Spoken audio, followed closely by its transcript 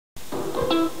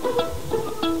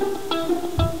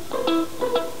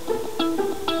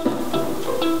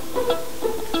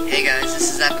Hey guys,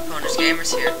 this is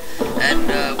EpicPwnageGamers here, and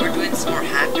we're doing some more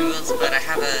Happy Wheels, but I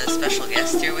have a special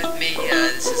guest here with me.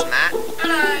 This is Matt.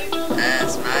 Hello.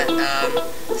 That's Matt.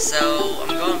 So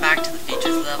I'm going back to the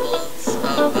features levels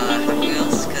of Happy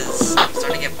Wheels because I'm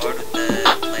starting to get bored with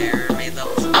the player-made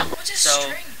levels. What's a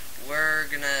string?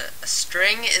 A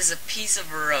string is a piece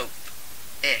of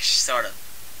rope-ish, sort of.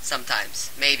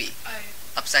 Sometimes, maybe.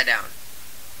 Upside down.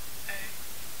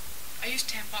 I use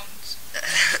tampons.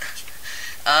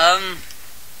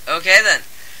 Okay then.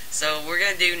 So we're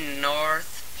gonna do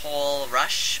North Pole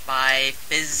Rush by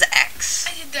PhysX.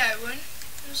 I did that one.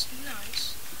 It was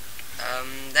nice.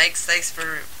 Thanks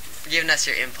for giving us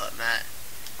your input, Matt.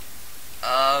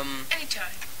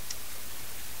 Anytime.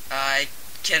 I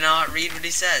cannot read what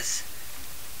he says.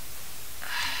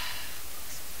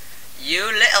 You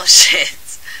little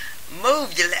shits.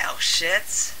 Move, you little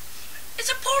shits.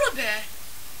 It's a polar bear.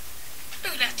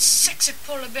 Look at that sexy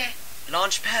polar bear.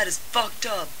 Launchpad is fucked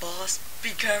up, boss.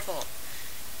 Be careful.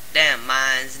 Damn,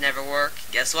 mines never work.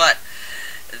 Guess what?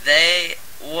 They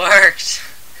worked.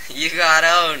 You got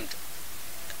owned.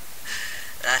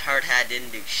 That hard hat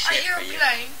didn't do shit I hear for a you.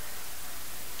 plane.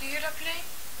 Do you hear that plane?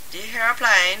 Do you hear a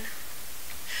plane?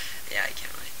 Yeah, I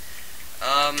can't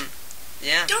really.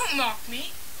 Yeah. Don't mock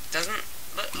me.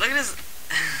 Look at his.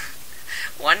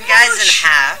 One guy's in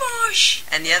half,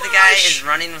 and the other guy is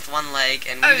running with one leg,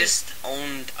 and we just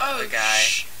owned the guy.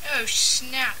 Oh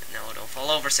snap! No, don't fall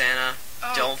over, Santa.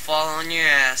 Oh. Don't fall on your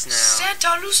ass now.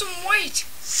 Santa, lose some weight.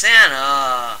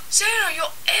 Santa! Santa,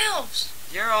 you're elves.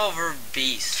 You're over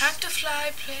beast. Time to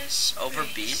fly, please. Over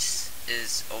beast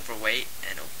is overweight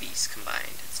and obese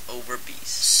combined. It's over beast.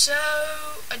 So,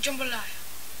 a jambalaya.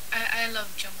 I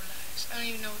love jambalayas. I don't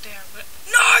even know what they are, but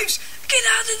knives! Get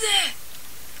out of there!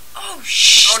 Oh,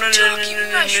 shh! Oh, no. It's okay.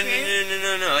 You got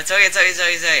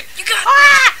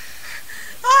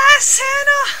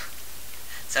Santa!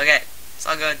 It's okay. It's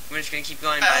all good. We're just gonna keep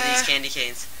going by these candy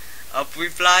canes. Up we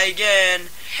fly again.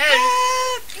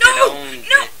 Help! No!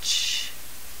 Bitch.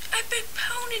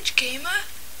 EpicPwnageGamer?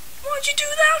 What'd you do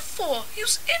that for? He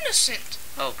was innocent.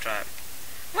 Oh, crap.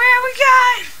 Where are we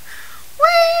going?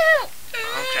 Woo!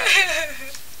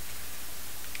 Okay.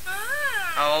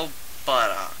 Oh,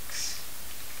 buttocks.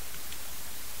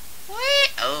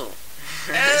 Wait. Oh.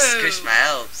 Squish my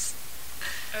elves.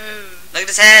 Oh. Look at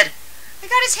his head. I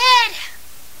got his head.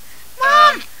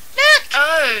 Mom, look.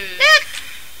 Oh. Look.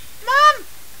 Mom.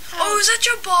 Oh, is that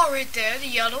your bar right there, the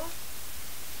yellow?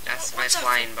 That's my What's that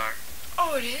flying for? bar.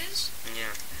 Oh, it is?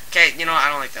 Yeah. Okay, you know what? I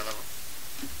don't like that level.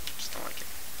 Just don't like it.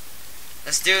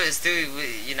 Let's do,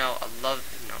 you know, a love,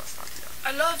 no, let's not do that.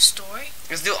 A love story?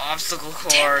 Let's do obstacle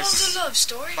Tampons course a love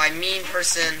story? by mean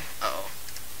person. Uh-oh.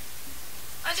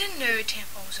 I didn't know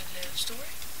tampon was a love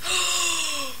story.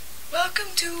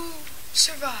 Welcome to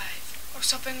Survive, or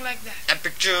something like that.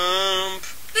 Epic jump.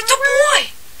 Little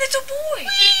boy! Little boy!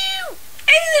 Whew.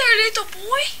 Hey there, little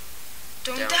boy!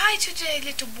 Don't die today,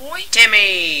 little boy.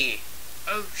 Timmy!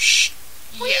 Oh, shh.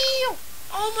 Yeah. Whew.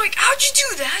 Oh my, how'd you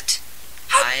do that?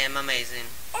 I am amazing.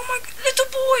 Oh my, little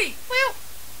boy! Whew.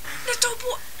 Little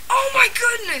boy! Oh my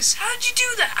goodness! How'd you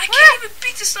do that? I can't even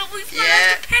beat this level if my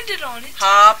life depended on it.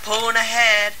 Harpoon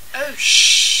ahead. Oh,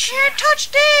 shh. Can't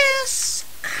touch this.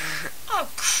 Oh,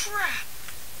 crap.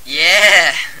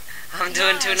 Yeah. I'm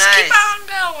doing too nice. Keep on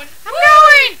going. I'm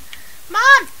going.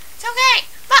 Mom, it's okay.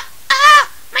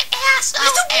 My ass. Oh,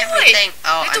 Little boy. everything.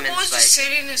 Oh, Little I'm in boy's just space.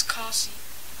 sitting in his car seat.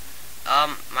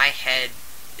 My head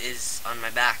is on my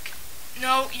back.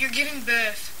 No, you're giving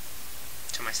birth.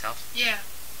 To myself. Yeah.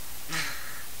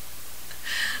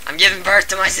 I'm giving birth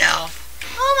to myself.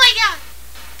 Oh my god.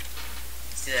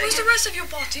 Let's do that Where's again. the rest of your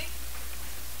body?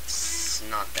 It's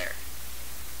not there.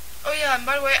 Oh yeah, and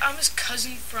by the way, I'm his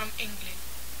cousin from England.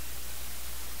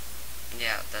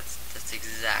 Yeah, that's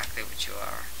exactly what you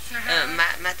are.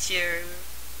 Matthew.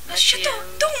 Shut up!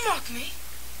 Don't mock me.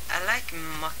 I like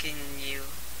mocking you.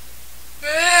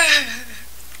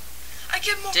 I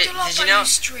get mocked a lot by you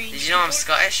strange Did you know I'm people.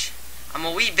 Scottish? I'm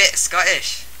a wee bit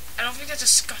Scottish. I don't think that's a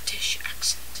Scottish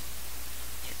accent.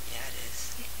 Yeah, it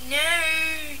is. No.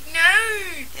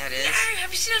 Yeah, it is. No. Have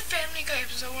you seen that Family Guy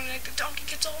episode when like the donkey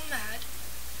gets all mad?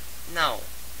 No.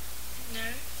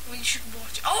 No. Well, you should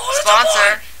watch it. Oh, Sponsor.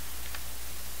 Little boy!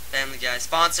 Family Guy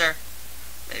sponsor.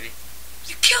 Maybe.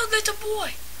 You killed little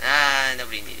boy.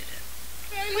 Nobody needed him.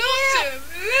 I loved him.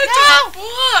 Little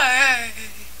boy.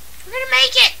 We're gonna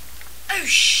make it. Oh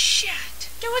shit.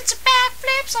 Doing some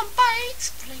backflips on bikes.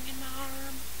 Flinging my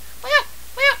arm. Well.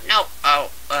 No.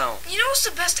 Oh. You know what's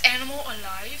the best animal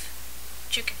alive?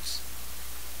 Chickens.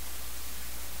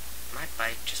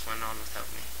 on without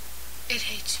me. It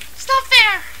hates you. It's not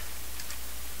fair.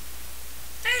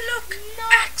 Hey, look!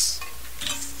 Not Axe!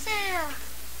 fair.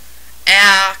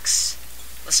 Axe.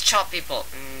 Let's chop people.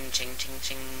 Ching ching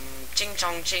ching. Ching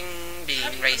chong ching. Being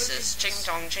How do you racist. open Ching this?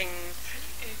 chong ching. How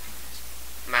do you open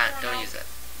this? Matt, Oh, don't no. use it.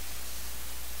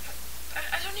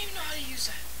 I don't even know how to use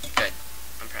that. Good.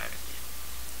 I'm proud of you.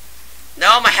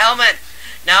 No, my helmet.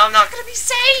 Now I'm not gonna be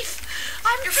safe.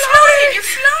 You're flying! You're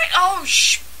flying! Oh,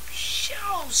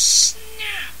 oh,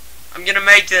 snap! I'm gonna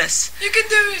make this. You can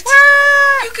do it!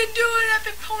 Woo! You can do it,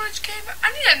 EpicPwnageGamers.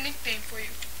 I need a nickname for you.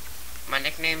 My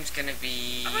nickname's gonna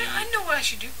be... I know what I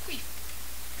should do. Queef.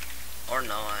 Or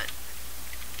not.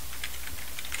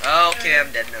 Okay,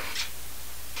 I'm dead now.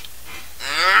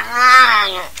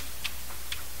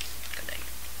 God dang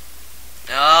it.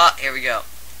 Oh, here we go.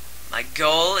 My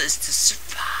goal is to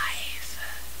survive.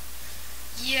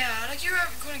 Yeah, like you're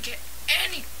ever gonna get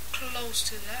any close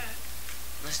to that.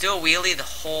 Let's do a wheelie the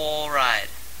whole ride.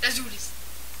 Let's do this.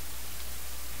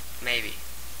 Maybe.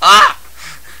 Ah!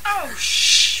 Oh,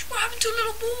 shh! What happened to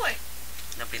little boy?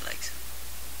 Nobody likes him.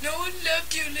 No one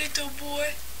loved you, little boy.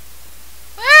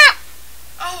 Ah!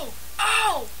 Oh,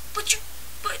 but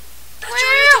that's Wow.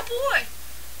 your little boy.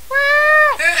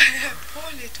 Woo!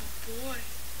 Poor little boy.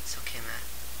 It's okay, man.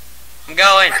 I'm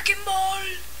going. Wrecking ball.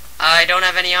 I don't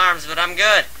have any arms, but I'm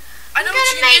good. I know I'm what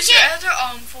gonna you can use make your it. other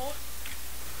arm for.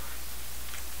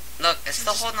 Look, it's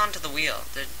still holding on to the wheel,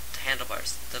 the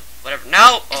handlebars, the whatever.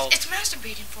 No! Oh, It's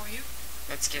masturbating for you.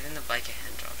 it's giving the bike a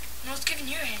hand job. No, it's giving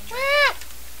you a hand job. Woo!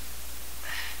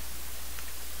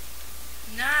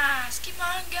 Nice. Keep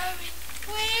on going.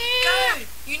 Woo! Go.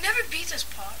 You never beat this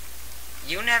part.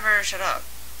 You never shut up.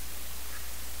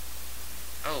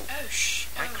 Oh, Oh, shh.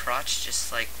 my Oh. crotch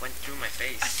just like went through my I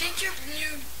face. think you're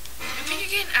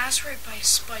getting ass raped by a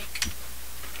spike.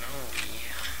 Oh,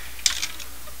 yeah.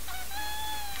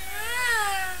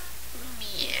 Ah.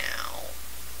 Meow.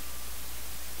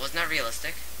 Wasn't that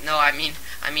realistic? No, I mean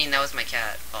that was my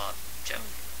cat, Bob Joan.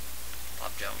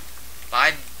 Bob Joan.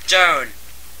 Bob Joan.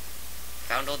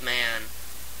 Found old man.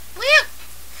 Woo!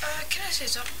 Can I say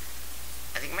something?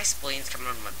 I think my spleen's coming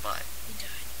out of my butt. You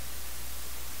died.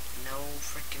 No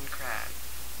freaking crap.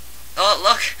 Oh,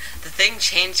 look! The thing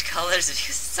changed colors.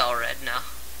 It's all red now.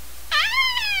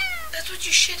 That's what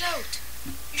you shit out.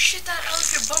 You shit that out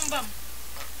of your bum.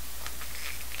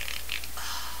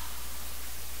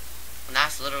 Now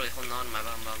it's literally holding on to my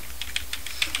bum.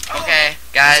 Oh, Okay,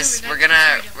 guys, sorry, we're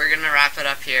that's gonna freedom. wrap it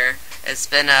up here. It's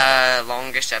been a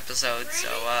longish episode, so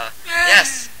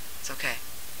yes, it's okay.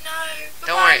 No.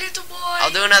 Don't Bye-bye, worry. little boy. I'll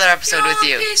do another episode with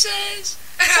you. Pieces.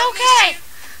 It's okay.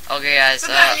 Okay, guys,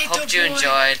 Bye-bye, hope little you boy.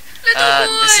 enjoyed. Little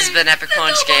boy. This has been Little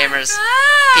boy. EpicPwnageGamers.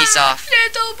 Ah, Peace off.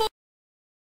 Little boy.